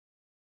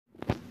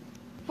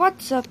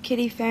What's up,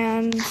 kitty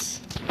fans?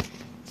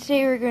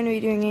 Today we're going to be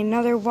doing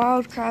another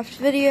Wildcraft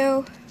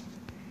video,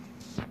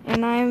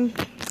 and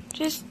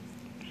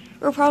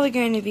we're probably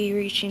going to be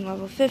reaching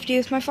level 50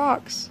 with my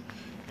fox,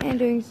 and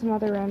doing some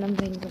other random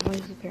things in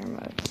lazy pair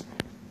mode.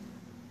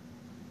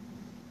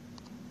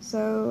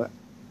 So,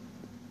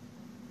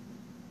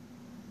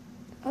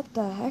 what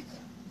the heck?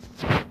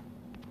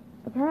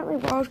 Apparently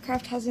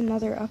Wildcraft has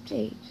another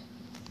update.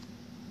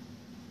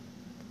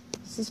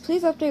 It says,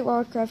 please update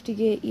Wildcraft to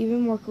get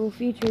even more cool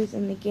features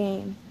in the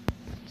game.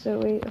 So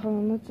wait, hold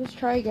on, let's just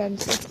try again.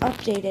 So let's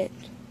update it.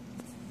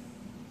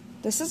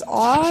 This is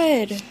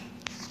odd.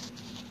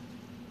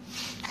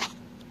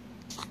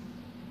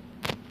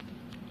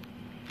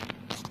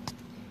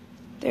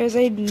 There's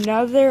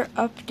another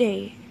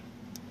update.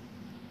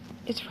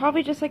 It's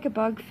probably just like a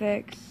bug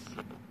fix.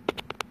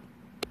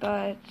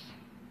 But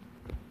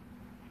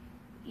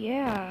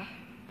yeah.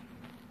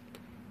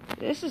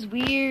 This is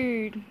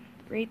weird.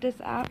 Rate this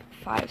app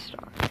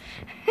 5-star.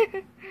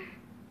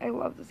 I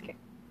love this game.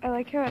 I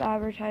like how it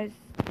advertised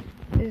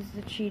is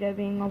the cheetah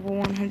being level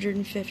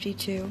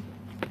 152.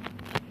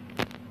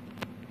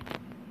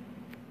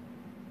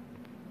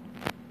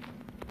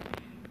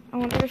 I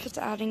wonder if it's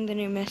adding the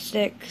new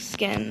Mystic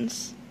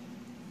skins.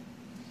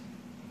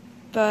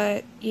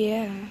 But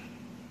yeah.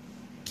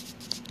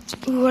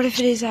 Ooh, what if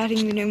it is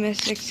adding the new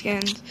Mystic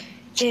skins?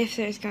 If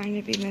there's going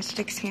to be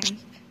Mystic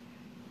skins.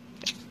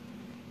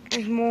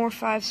 There's more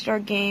 5-star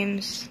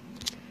games.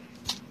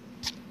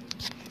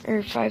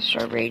 Or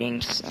 5-star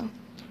ratings, so.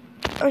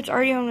 Oh, it's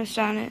already almost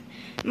done. It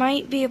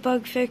might be a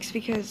bug fix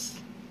because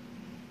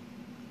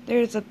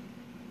there's a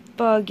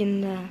bug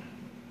in the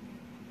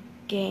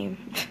game.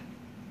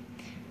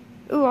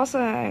 Ooh, also,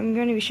 I'm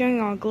going to be showing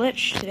you all a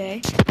glitch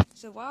today.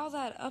 So while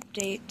that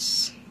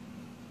updates...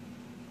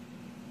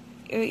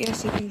 Oh,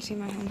 yes, you can see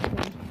my home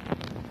screen.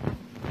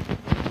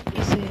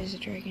 Yes, it is a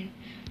dragon.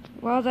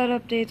 While that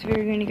updates,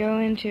 we're going to go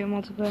into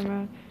multiplayer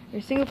mode,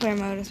 or single player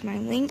mode with my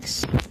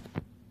links.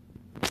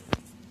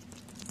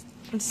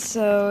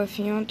 So if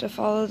you want to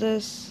follow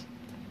this,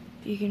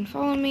 you can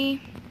follow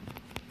me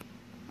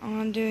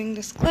on doing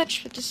this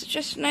glitch, but this is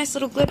just a nice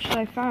little glitch that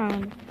I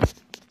found.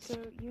 So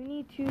you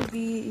need to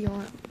be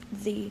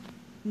the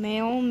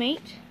male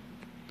mate.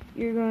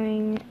 You're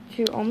going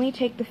to only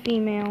take the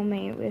female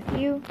mate with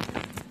you.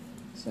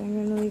 So I'm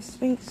going to leave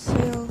Sphinx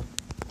Sail,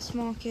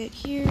 small kit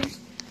here.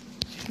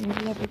 I'm going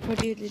to never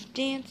put you to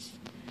dance.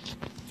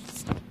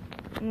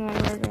 And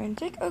then we're going to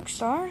take Oak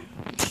Star.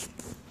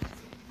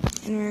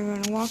 And we're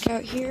going to walk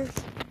out here.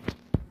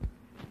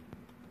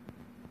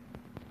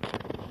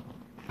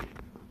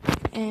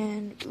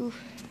 And, oof,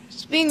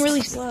 it's being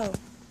really slow.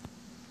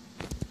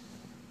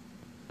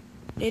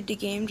 Did the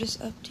game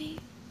just update?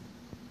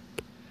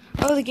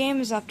 Oh, the game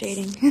is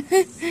updating.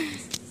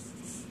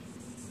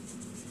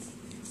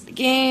 The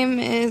game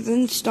is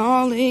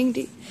installing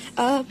the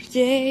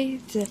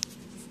update.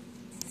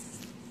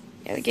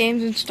 Yeah, the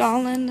game's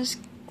installing this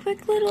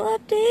quick little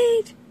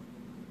update.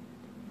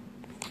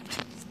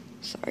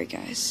 Sorry,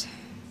 guys.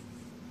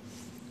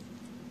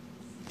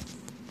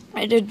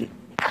 I didn't.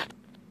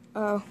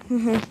 Oh.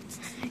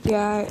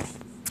 Yeah,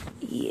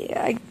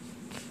 I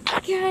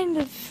kind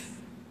of.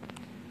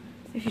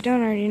 If you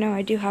don't already know,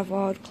 I do have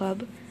Wild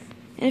Club.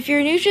 And if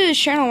you're new to this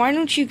channel, why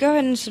don't you go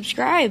ahead and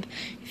subscribe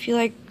if you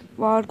like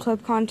Wild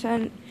Club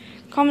content.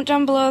 Comment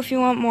down below if you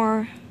want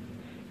more,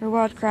 or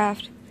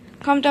Wildcraft.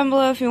 Comment down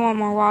below if you want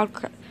more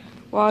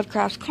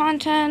Wildcraft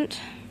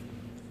content.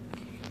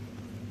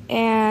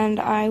 And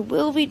I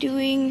will be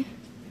doing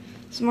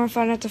some more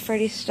Five Nights at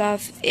Freddy's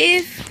stuff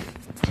if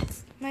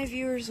my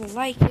viewers will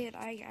like it.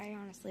 I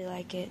honestly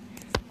like it.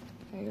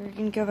 Okay, we're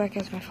gonna go back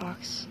as my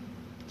fox.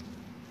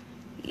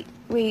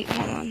 Wait,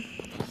 hold on.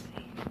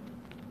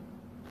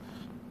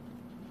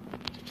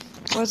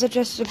 Was it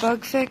just a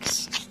bug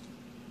fix?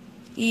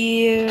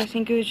 Yeah, I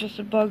think it was just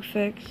a bug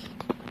fix.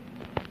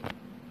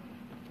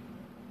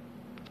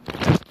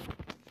 I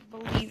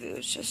believe it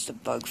was just a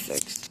bug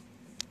fix.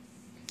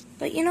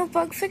 But you know,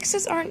 bug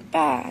fixes aren't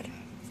bad.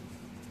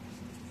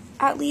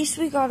 At least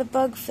we got a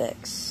bug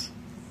fix.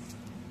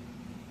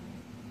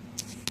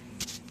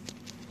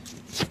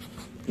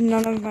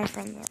 None of my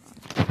friends are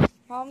on.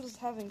 Mom's is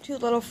having 2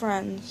 little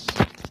friends.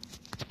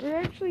 We're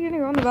actually gonna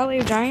go in the Valley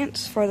of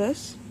Giants for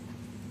this.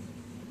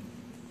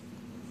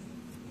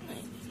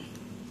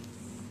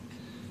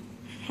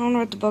 I don't know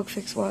what the bug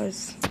fix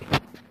was.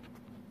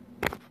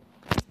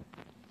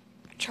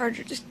 My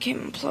charger just came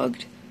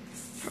unplugged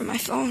from my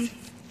phone.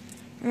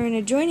 We're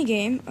gonna join a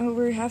game. Oh,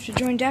 we have to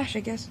join Dash,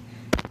 I guess.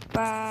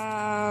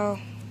 Wow.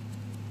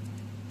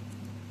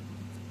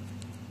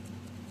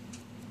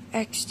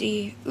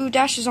 XD. Ooh,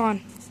 Dash is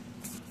on.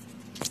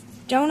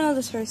 Don't know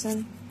this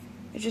person.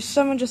 It's just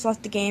someone just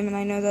left the game, and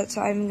I know that,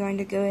 so I'm going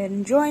to go ahead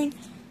and join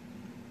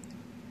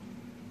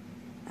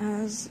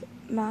as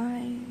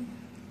my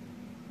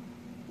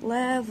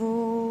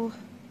level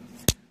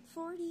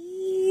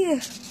 40. I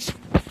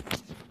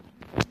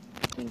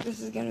think this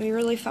is going to be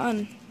really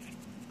fun.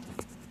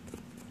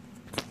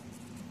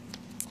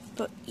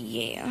 But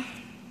yeah.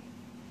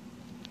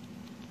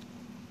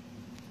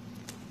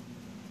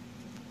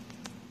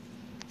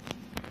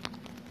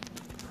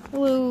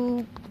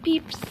 Hello,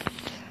 peeps.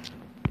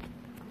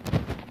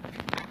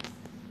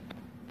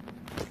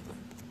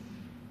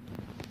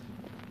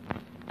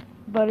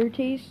 Butter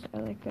taste. I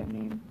like that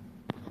name.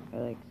 I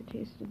like the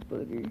taste of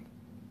butter.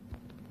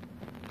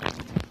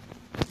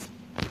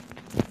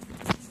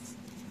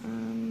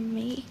 I'm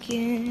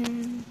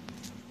making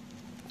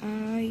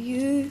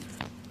a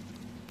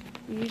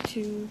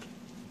YouTube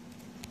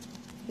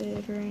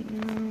vid right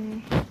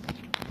now.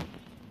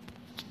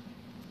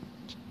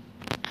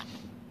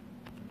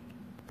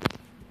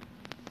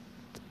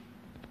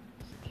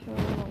 Let's kill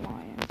the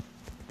lion.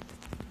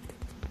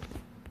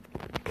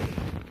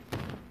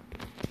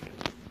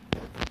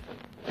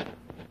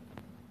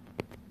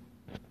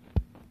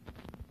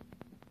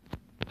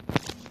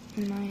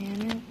 Am I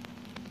in it?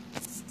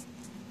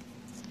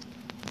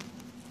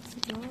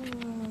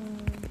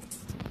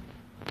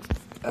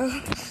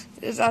 Oh,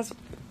 that's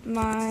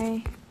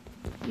my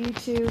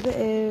YouTube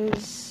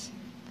is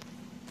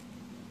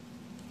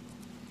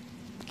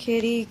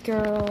Kitty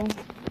Girl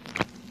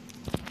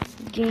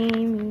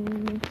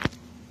Gaming.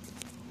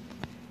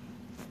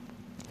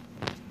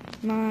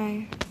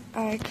 My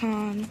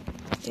icon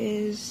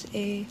is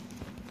a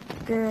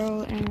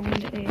girl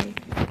and a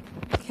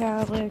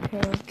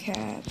calico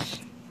cat.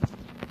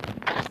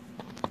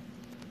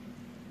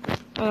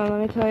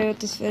 Let me tell you what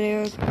this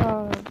video is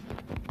called.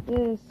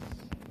 The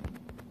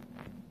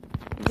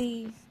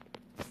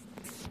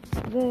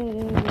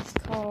vid is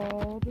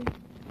called.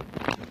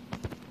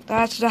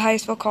 That's the high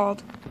school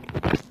called.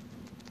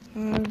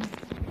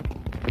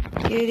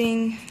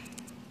 Getting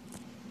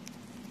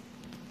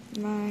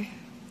my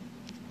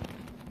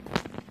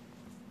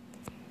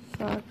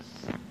fox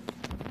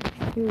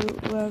to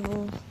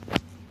level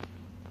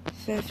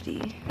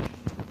 50.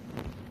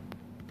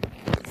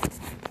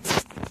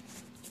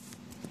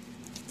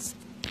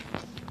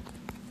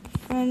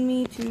 Find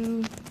me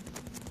to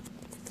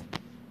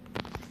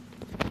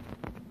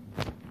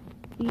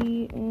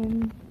be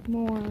in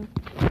more.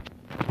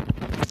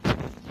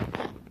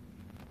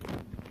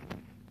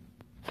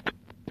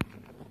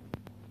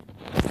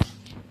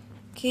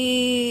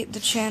 Okay, the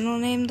channel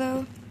name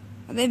though?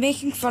 Are they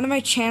making fun of my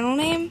channel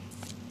name?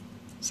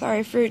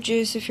 Sorry, Fruit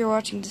Juice, if you're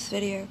watching this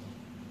video.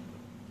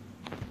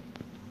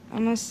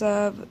 I'm a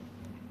sub,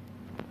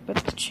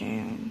 but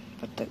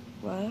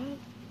what?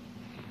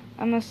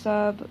 I'm a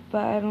sub,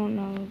 but I don't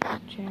know the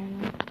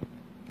channel.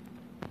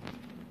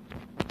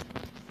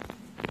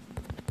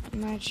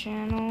 My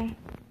channel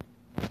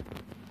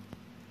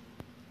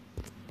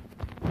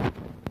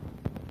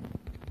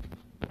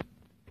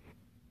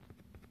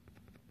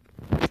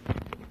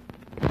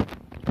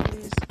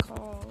is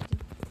called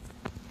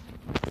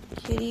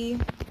Kitty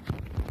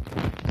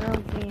Girl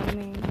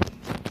Gaming.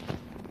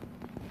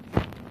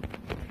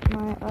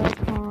 My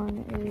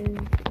icon is a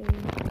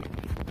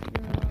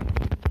girl.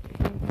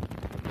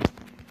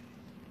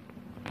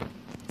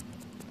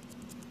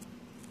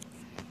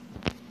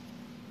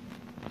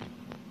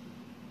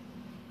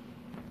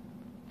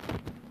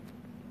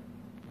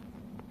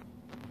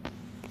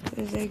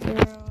 Is a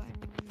girl and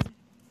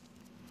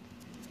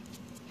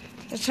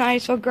it's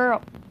nice for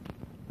girl.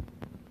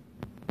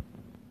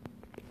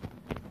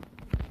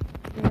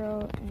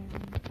 Girl and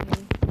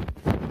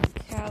a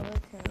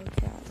calico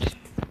cat.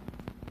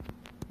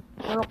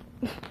 Girl.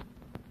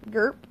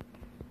 Gerp.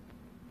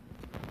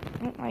 I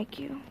don't like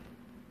you.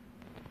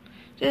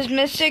 Does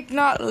Mystic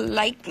not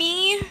like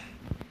me?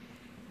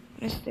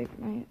 Mystic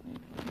might like me.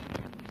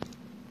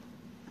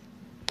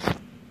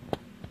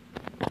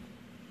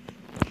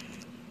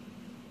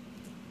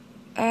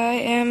 I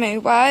am a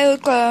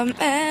Wild Club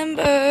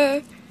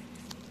member.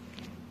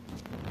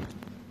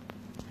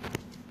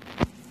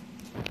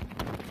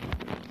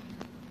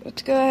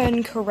 Let's go ahead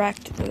and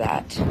correct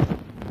that.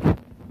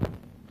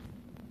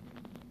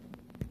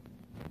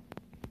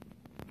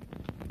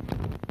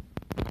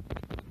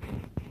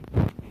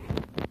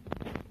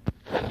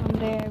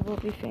 Someday I will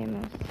be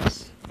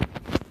famous.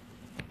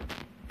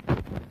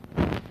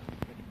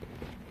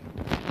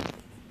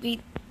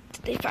 Wait,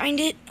 did they find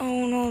it?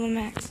 Oh no, the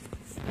max.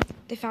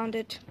 They found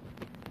it.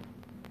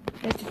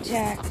 Let's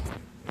attack.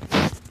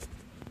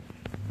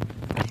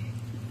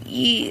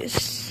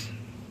 Yes.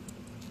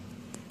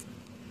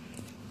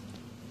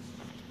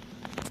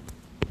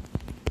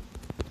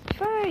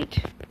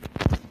 Fight.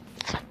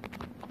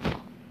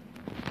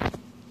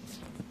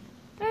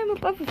 I'm a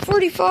level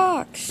 40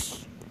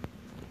 fox.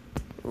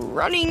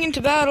 Running into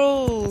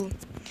battle.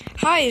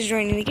 Hi is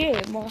joining the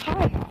game. Well,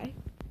 hi.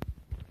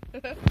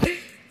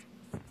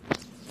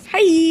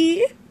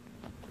 Hi.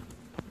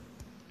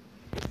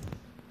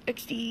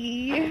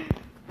 XD.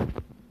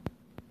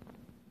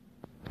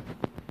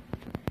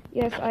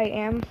 Yes, I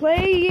am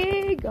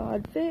playing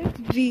God Fixed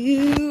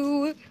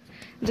View.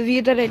 The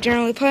view that I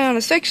generally play on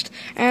is fixed.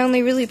 I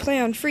only really play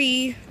on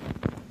free.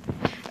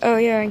 Oh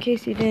yeah, in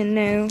case you didn't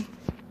know,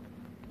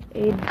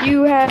 I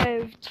do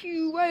have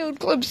 2 Wild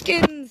Club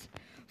skins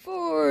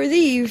for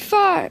the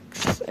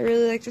fox. I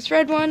really like this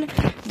red one.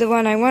 The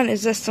one I want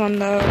is this one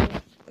though.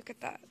 Look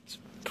at that. It's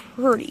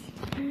pretty.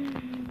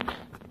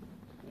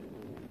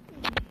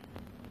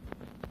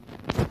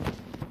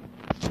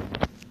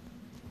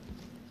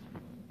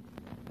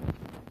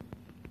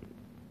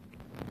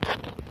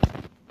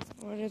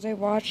 Was I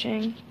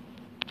watching?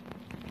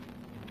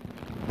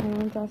 No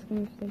one's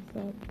asking if they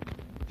sub.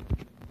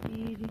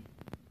 Did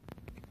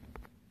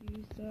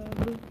you sub?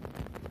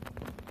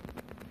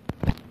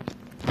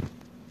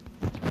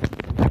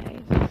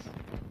 Nice.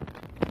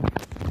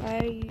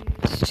 I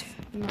used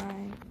my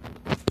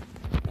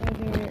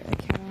other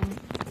account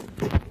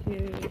to do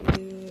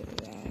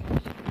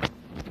that.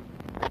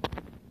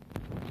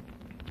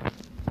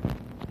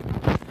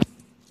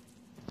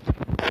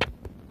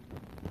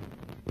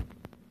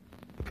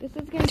 This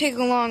is gonna take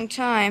a long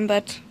time,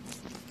 but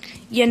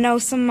you know,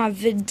 some of my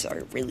vids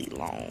are really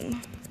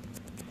long.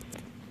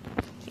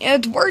 Yeah,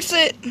 it's worth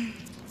it.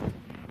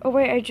 Oh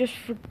wait, I just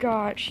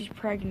forgot she's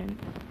pregnant.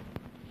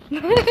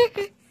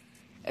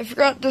 I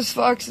forgot this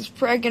fox is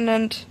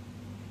pregnant.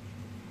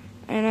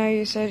 I know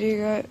you said you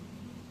got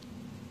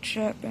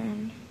chat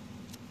banned.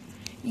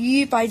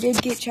 Yep, I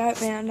did get chat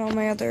banned on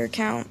my other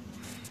account.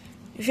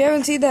 If you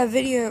haven't seen that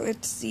video,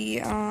 it's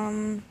the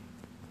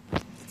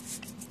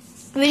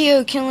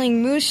video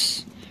killing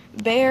moose,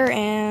 bear,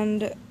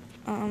 and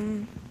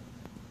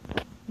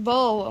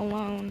bull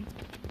alone.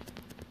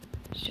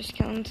 It's just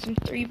killing some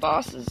 3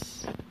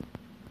 bosses.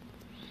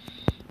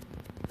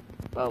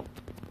 Well,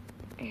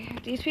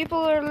 these people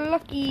are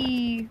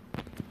lucky.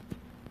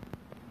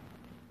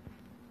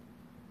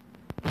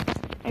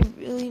 I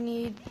really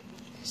need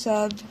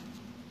sub.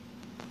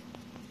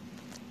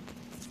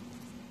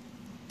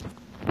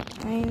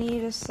 I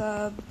need a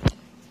sub.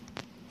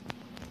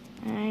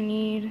 I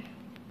need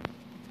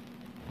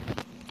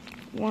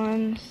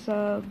 1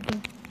 sub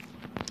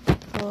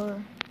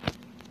for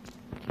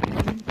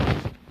 10.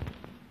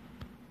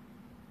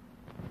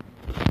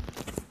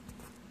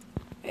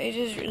 I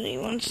just really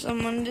want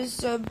someone to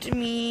sub to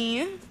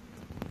me.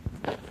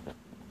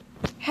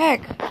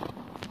 Heck.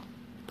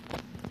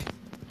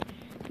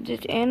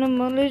 This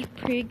animal is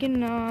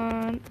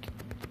pregnant.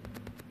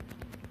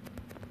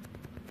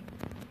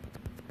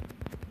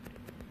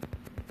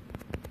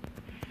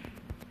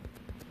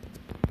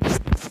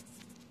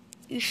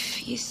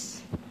 Oof,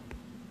 yes.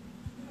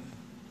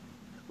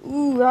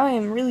 Ooh, I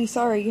am really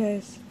sorry,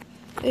 guys.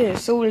 It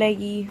is so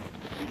laggy.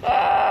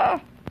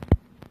 Ah!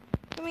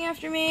 Coming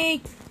after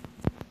me!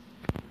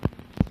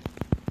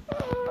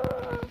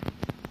 Ah!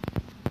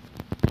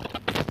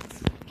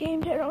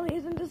 Game generally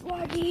isn't this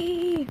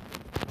laggy.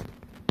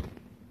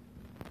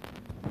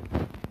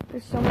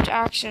 There's so much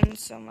action,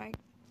 so my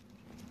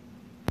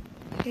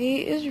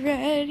Kate is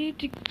ready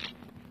to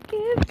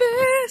give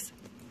birth.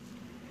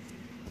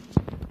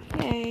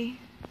 Okay.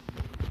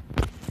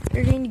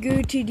 We're going to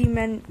go to the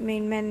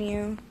main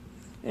menu.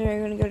 Then we're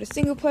going to go to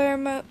single player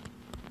mode.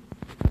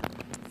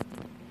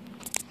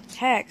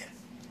 Heck.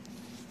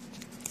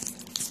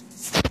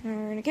 And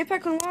we're going to get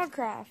back on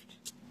Wildcraft.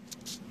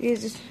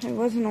 Because it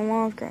wasn't on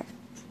Wildcraft.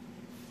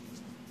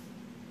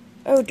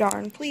 Oh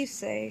darn, please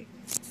say.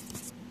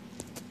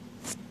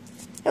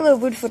 Hello,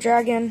 Woodfoot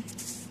Dragon.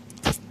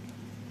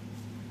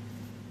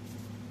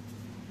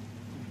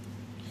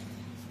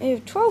 I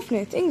have 12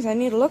 new things I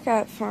need to look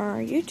at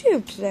for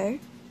YouTube today.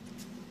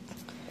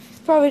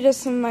 Probably just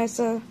some of my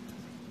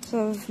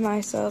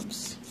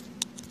subs.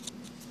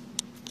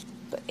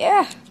 But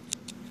yeah.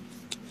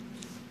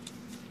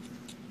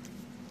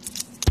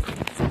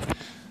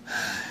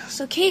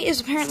 So Kate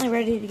is apparently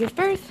ready to give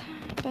birth,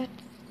 but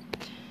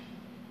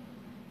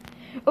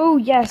oh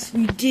yes,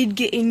 we did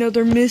get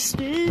another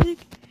mystic.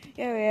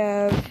 Yeah, we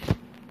have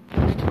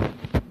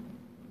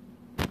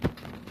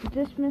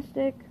this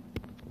mystic,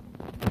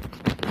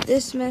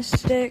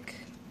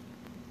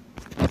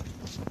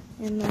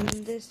 and then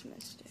this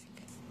mystic.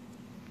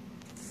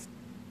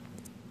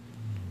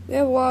 We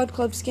have a Wild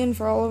Club skin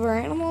for all of our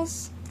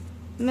animals.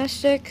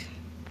 Mystic.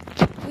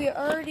 We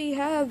already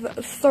have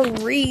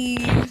 3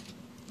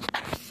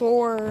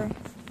 for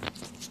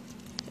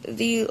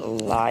the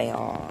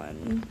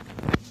lion.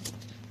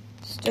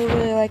 Still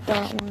really like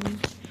that one.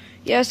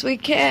 Yes, we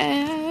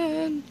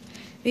can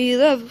be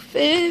level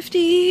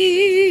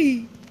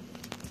 50.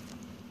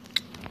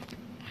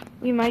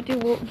 We might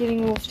do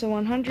getting wolf to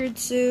 100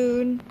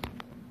 soon.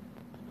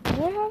 Do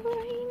I have a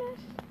hyena?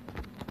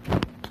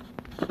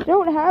 I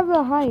don't have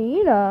a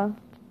hyena.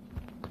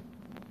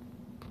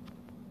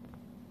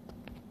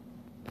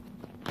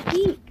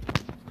 Eek.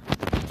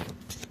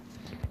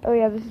 Oh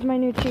yeah, this is my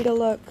new cheetah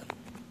look.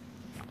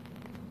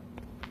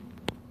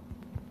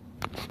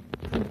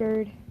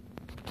 Bird,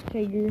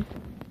 tiger,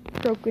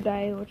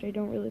 crocodile, which I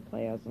don't really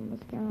play as on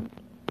this account.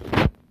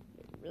 I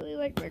really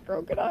like my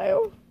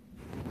crocodile.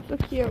 So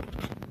cute.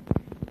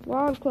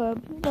 Wild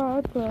Club.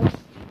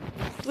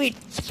 Wait,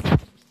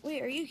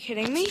 are you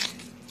kidding me?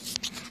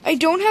 I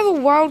don't have a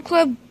Wild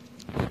Club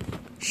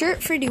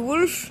shirt for the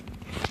wolf.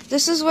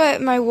 This is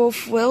what my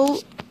wolf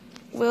will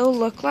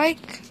look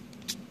like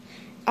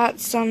at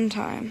some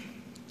time.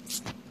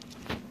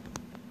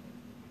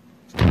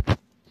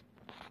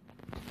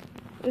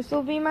 This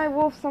will be my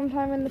wolf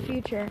sometime in the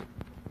future.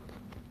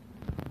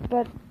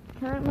 But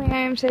currently I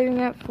am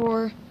saving up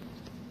for...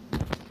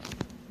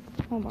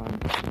 Hold on.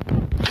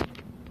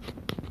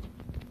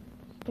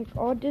 Take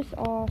all this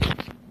off.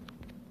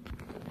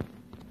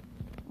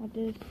 Not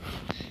this.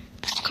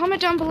 Comment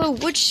down below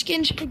which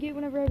skin should I get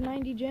whenever I have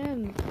 90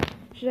 gems.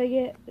 Should I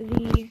get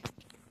the...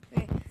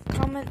 Okay,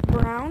 comment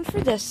brown for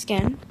this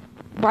skin,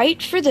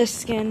 white for this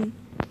skin,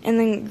 and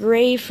then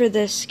gray for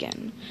this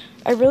skin.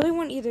 I really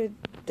want either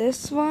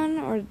this one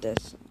or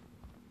this one.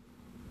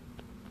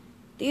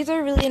 These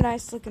are really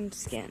nice looking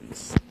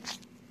skins.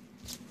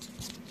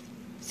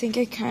 I think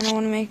I kind of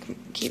want to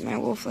keep my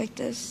wolf like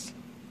this.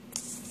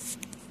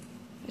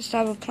 Just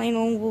have a plain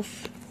old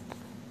wolf.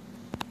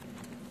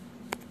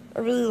 I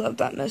really love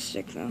that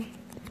mystic though.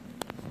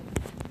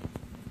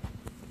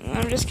 And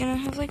I'm just gonna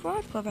have like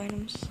Wild Club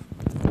items.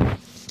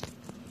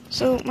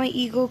 So my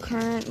eagle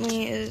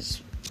currently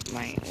is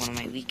one of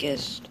my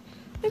weakest.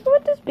 Look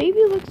what this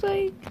baby looks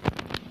like.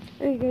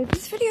 There you go.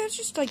 This video is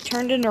just like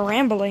turned into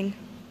rambling.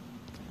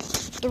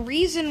 The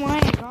reason why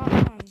I got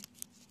on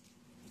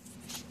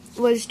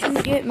was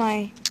to get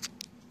my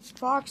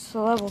fox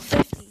to level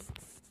 50.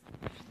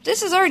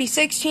 This is already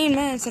 16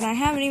 minutes and I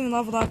haven't even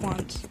leveled up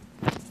once.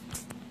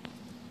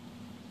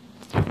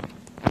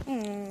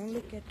 Oh,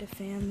 look at the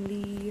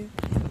family.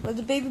 Was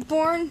the baby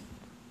born?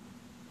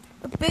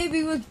 A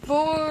baby was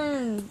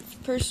born. It's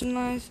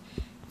personalized.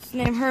 Let's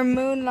name her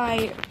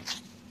Moonlight.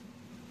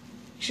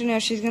 Actually, no,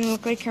 she's gonna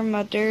look like her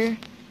mother.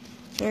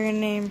 So we're gonna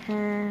name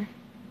her.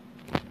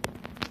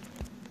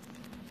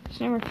 Let's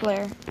name her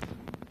Claire.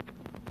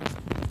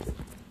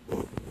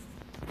 And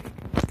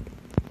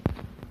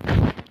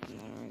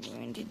then we're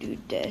going to do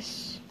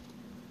this.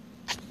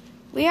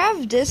 We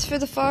have this for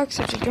the fox,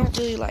 which I don't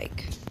really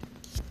like.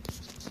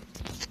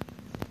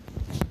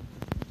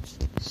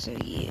 So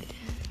yeah.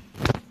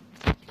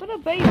 But a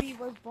baby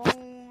was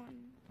born.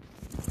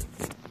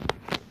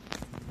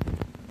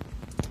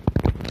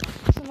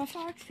 So my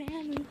fox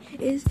family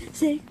is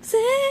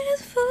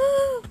successful.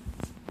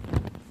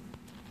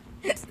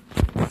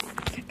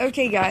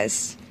 Okay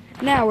guys,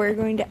 now we're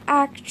going to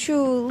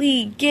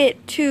actually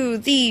get to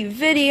the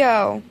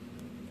video.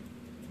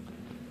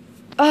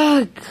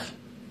 Ugh.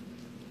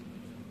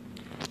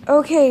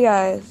 Okay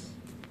guys.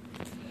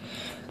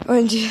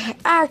 Going to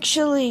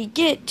actually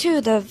get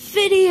to the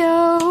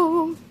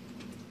video.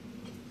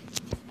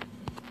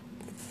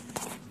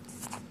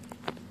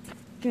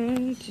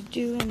 Going to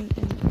do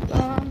anything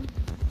wrong.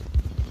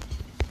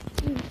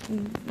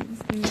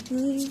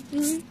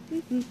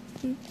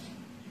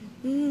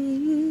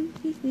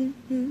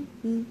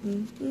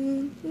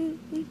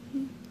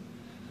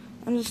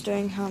 I'm just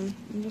doing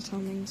I'm just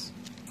humming.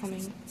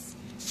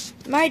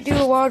 Might do a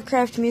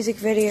Wildcraft music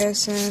video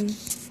soon.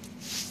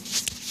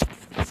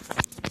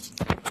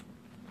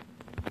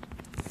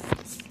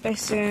 By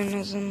soon,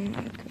 as in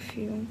like a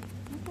few.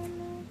 I don't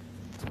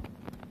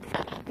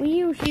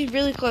know. She's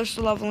really close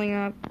to leveling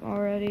up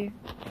already.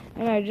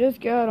 And I just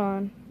got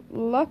on.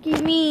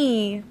 Lucky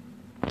me!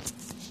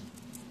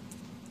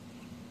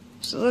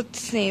 So let's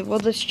see. Will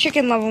this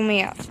chicken level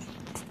me up?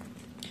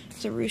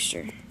 It's a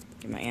rooster.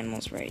 Get my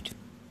animals right.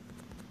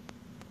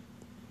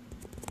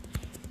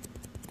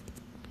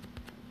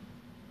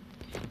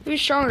 Who's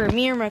stronger,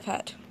 me or my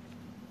pet?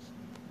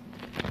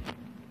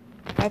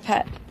 My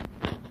pet.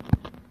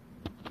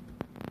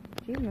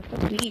 Jeez, my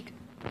pet's weak.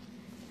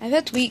 My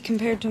pet's weak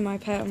compared to my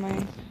pet on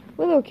my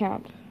Willow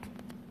count.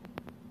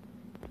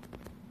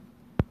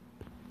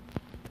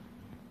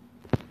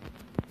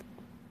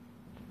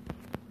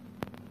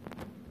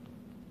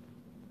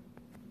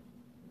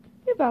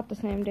 You're about the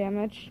same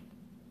damage.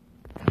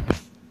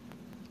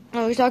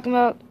 Oh, we're talking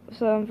about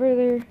some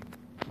further.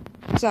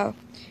 So,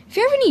 if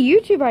you have any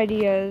YouTube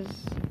ideas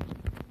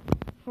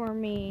for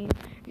me,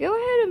 go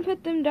ahead and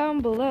put them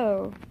down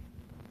below.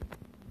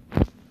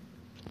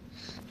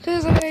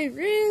 Because I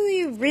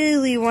really,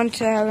 really want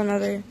to have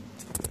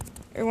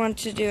want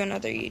to do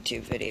another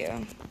YouTube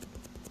video.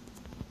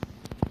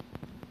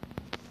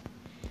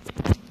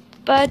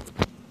 But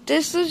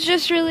this is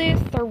just really a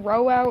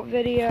throw-out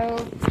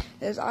video,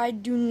 as I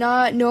do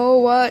not know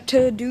what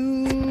to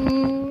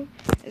do.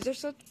 Is there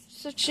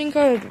such thing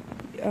called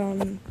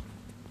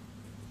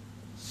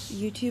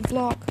YouTube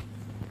block?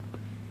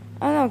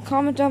 I don't know,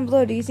 comment down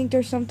below. Do you think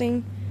there's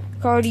something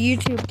called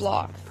YouTube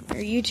block or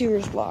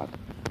YouTuber's block?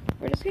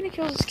 We're just gonna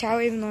kill this cow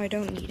even though I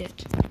don't need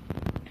it.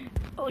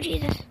 Oh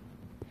Jesus!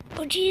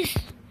 Oh jeez!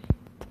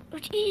 Oh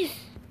jeez!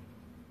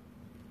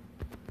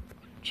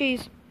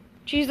 Cheese.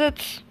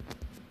 Cheez-Its.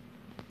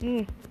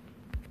 I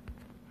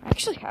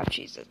actually have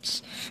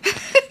Cheez-Its.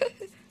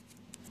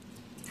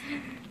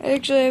 I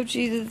actually have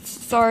Cheez-Its.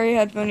 Sorry,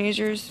 headphone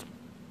users.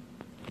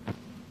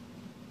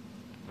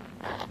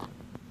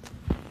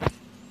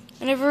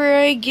 Whenever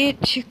I get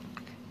to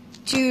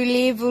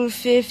level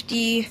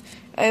 50,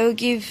 I will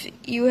give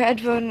you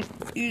headphone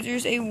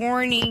users a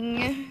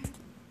warning.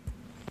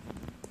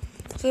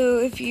 So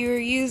if you're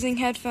using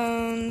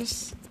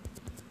headphones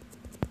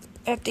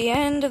at the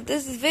end of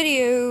this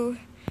video,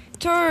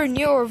 turn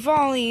your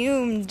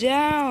volume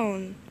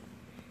down,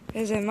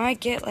 because it might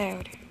get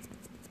loud.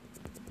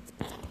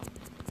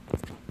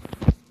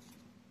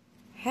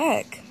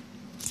 Heck.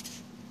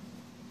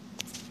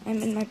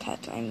 I'm in my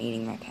pet. I'm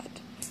eating my pet.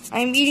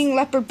 I'm eating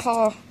leopard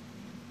paw.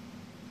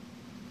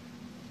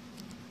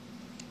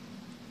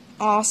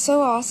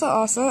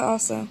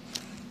 Also,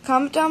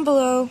 comment down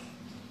below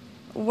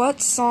what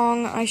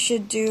song I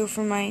should do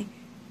for my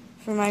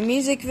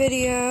music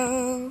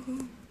video.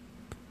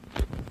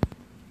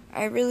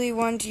 I really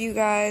want you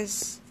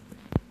guys,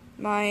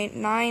 my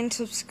 9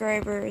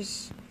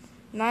 subscribers,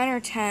 9 or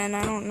 10,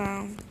 I don't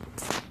know,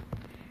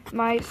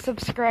 my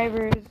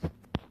subscribers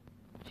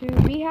to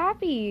be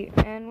happy.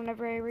 And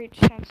whenever I reach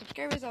 10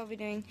 subscribers, I'll be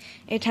doing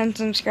a 10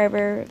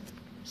 subscriber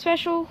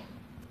special.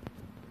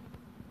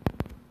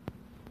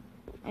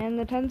 And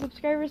the 10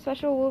 subscriber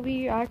special will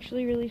be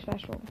actually really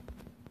special.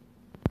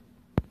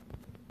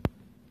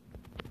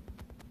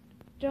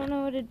 Don't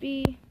know what it'd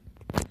be.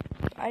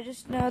 I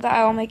just know that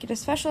I will make it as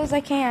special as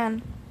I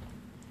can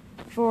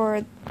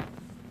for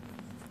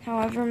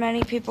however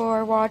many people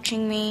are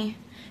watching me.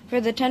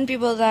 For the 10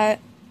 people that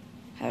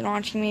have been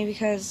watching me,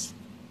 because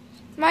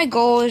my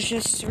goal is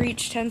just to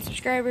reach 10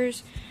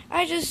 subscribers.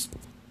 I just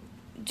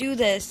do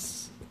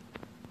this.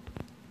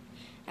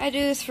 I do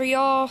this for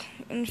y'all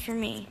and for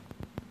me.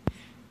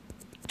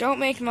 Don't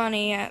make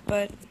money yet,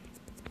 but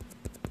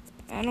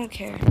I don't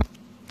care.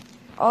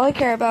 All I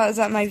care about is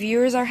that my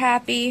viewers are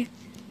happy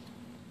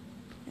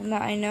and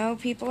that I know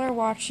people are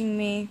watching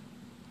me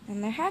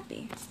and they're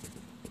happy.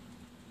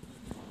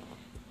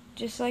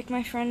 Just like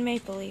my friend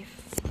Maple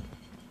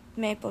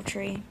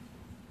Tree.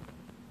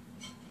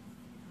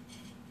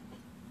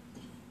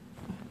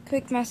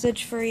 Quick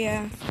message for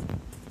ya.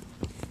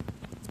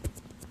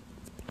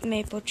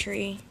 Maple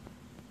Tree.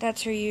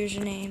 That's her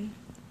username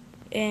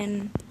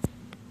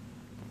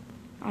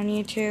on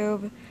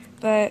YouTube,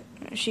 but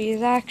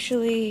she's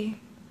actually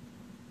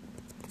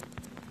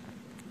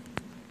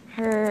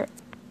her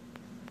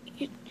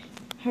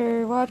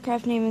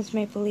Wildcraft name is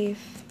Maple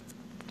Leaf,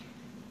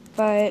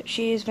 but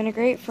she's been a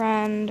great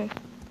friend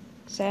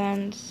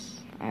since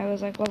I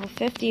was like level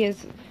 50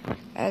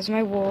 as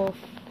my wolf.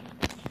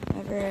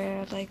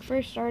 Whenever I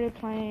first started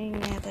playing,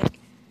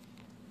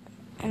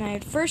 and I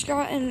had first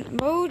gotten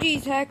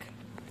emojis.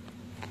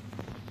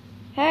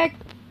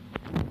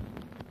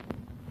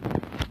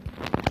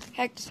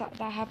 Heck,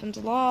 that happens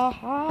a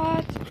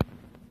lot.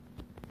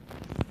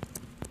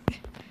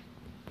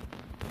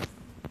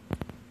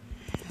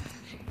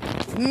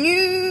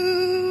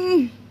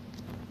 No.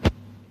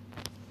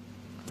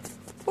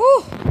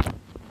 Woo.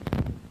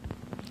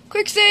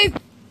 Quick save.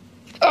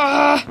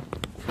 Guys,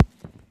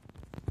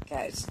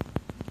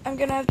 I'm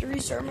gonna have to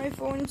restart my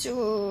phone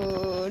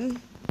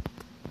soon.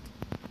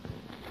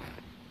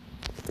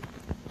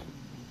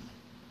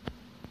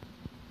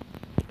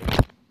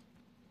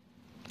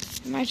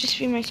 It might just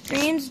be my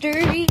screen's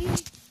dirty.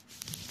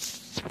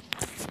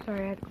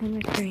 Sorry, I had to clean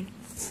my screen.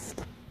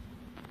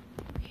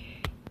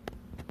 Okay.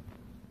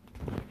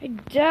 I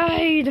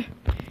died!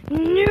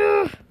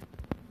 No!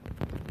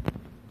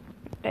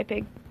 Die,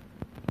 pig.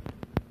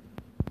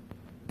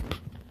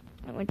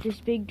 I went this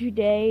pig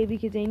today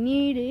because I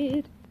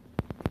needed.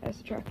 I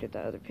subtracted the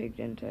other pig,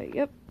 didn't I?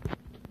 Yep.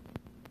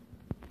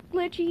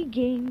 Glitchy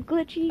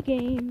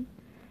game.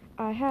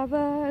 I have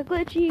a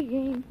glitchy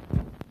game.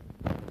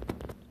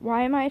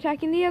 Why am I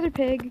attacking the other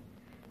pig?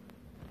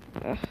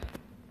 Ugh.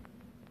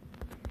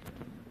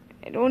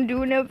 I don't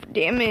do enough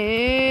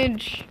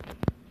damage.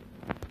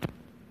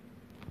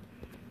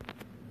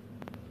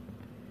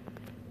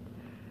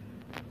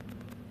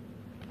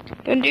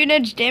 Don't do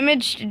enough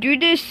damage to do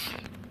this.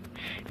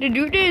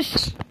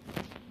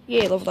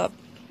 Yay, leveled up.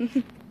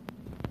 Okay.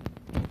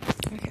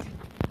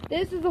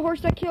 This is the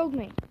horse that killed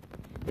me.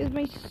 This is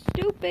my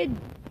stupid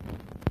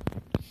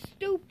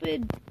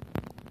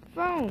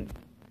phone.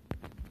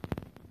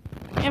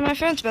 And my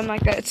phone's been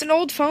like that. It's an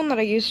old phone that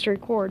I used to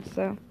record,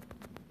 so.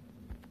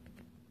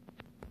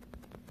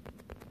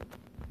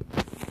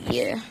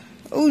 Yeah.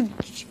 Oh,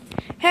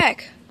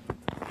 heck,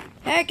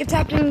 it's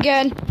happening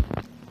again.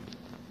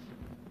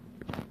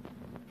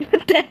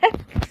 What the heck?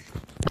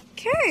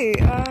 Okay,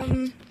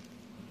 I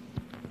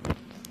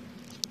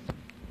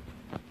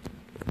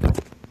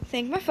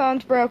think my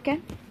phone's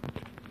broken.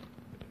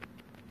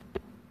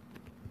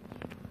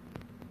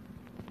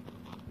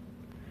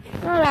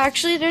 Oh,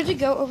 actually, there's a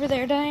goat over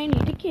there that I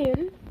need to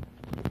kill.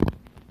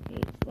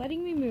 It's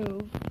letting me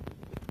move.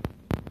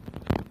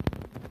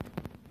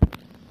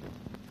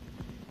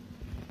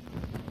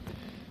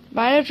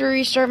 Might have to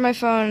restart my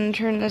phone and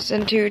turn this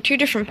into 2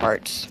 different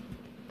parts.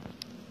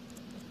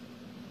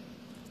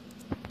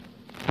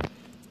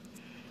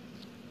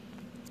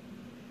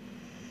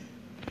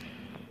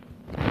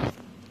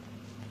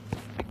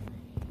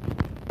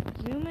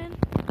 Zoom in.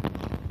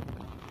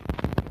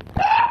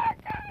 Guys,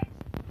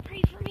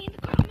 pray for me in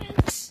the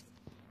comments.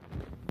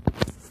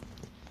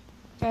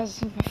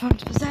 Guys, my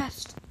phone's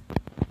possessed.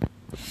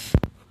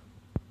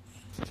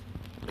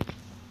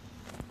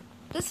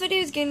 This video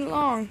is getting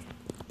long.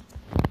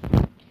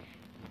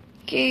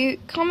 Okay,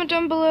 comment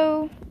down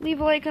below, leave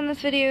a like on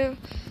this video,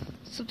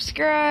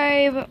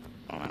 subscribe.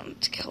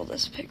 Let's kill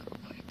this pig real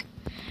quick.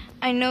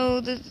 I know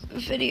this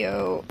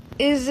video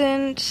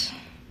isn't...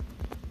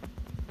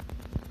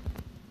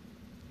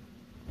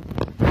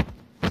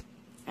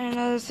 I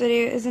know this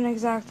video isn't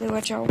exactly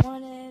what y'all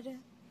wanted.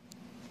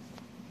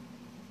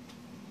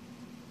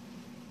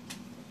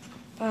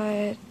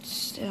 but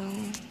still,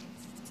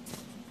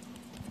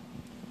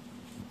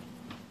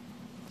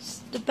 it's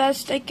the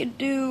best I could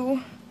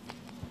do.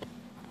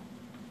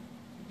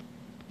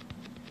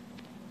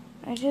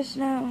 I just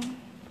know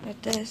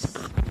that this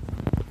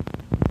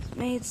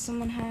made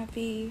someone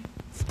happy.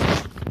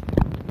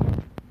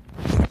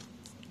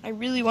 I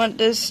really want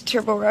this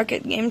Turbo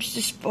Rocket Games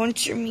to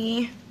sponsor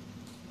me.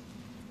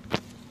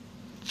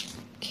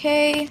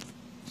 Okay.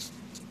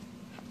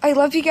 I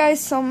love you guys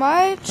so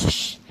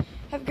much.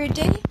 Have a great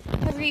day.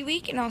 Have a great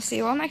week. And I'll see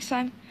you all next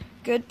time.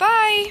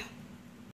 Goodbye.